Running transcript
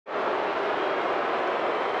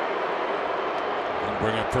And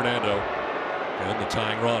bring up Fernando. And the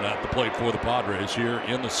tying run at the plate for the Padres here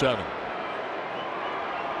in the 7th.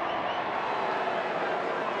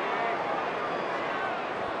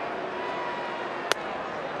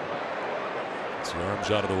 Gets the arms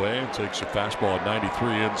out of the way and takes a fastball at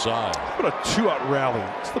 93 inside. What a 2-out rally.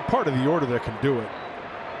 It's the part of the order that can do it.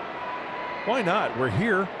 Why not? We're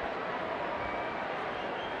here.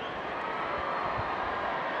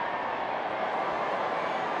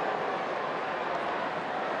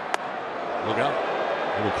 Look out.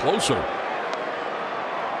 A little closer.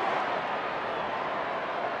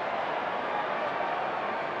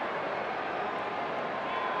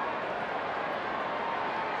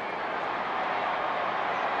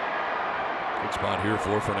 Good spot here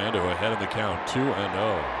for Fernando, ahead in the count,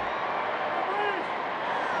 2-0.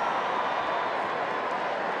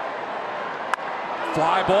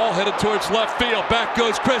 Fly ball headed towards left field. Back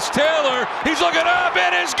goes Chris Taylor. He's looking up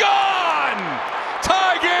and is gone.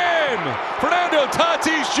 Tie game. Fernando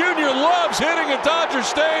Tatis Jr. loves hitting at Dodger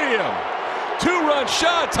Stadium. 2-run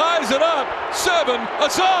shot ties it up. 7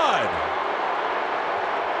 aside.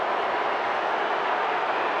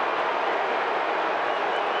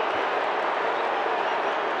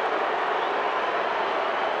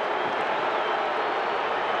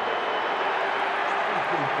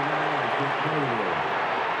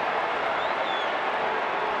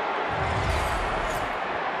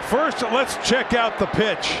 First, let's check out the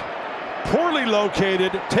pitch. Poorly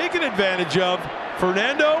located, taken advantage of.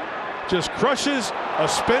 Fernando just crushes a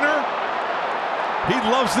spinner. He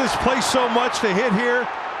loves this place so much to hit here.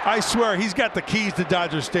 I swear, he's got the keys to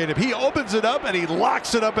Dodger Stadium. He opens it up and he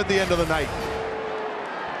locks it up at the end of the night.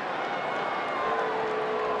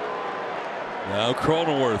 Now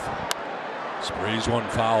Cronenworth sprays one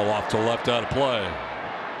foul off to left out of play.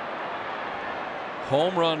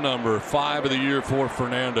 Home run number 5 of the year for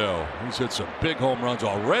Fernando. He's hit some big home runs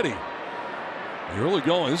already. Early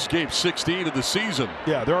going. This is game 16 of the season.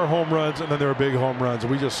 Yeah, there are home runs and then there are big home runs.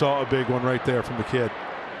 We just saw a big one right there from the kid.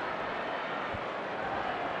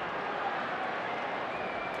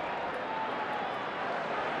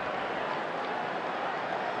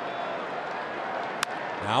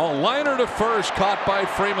 Now a liner to first, caught by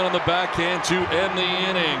Freeman on the backhand to end the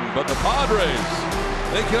inning. But the Padres,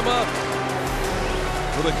 they come up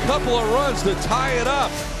with a couple of runs to tie it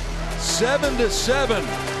up. 7-7.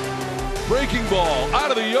 Breaking ball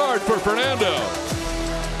out of the yard for Fernando.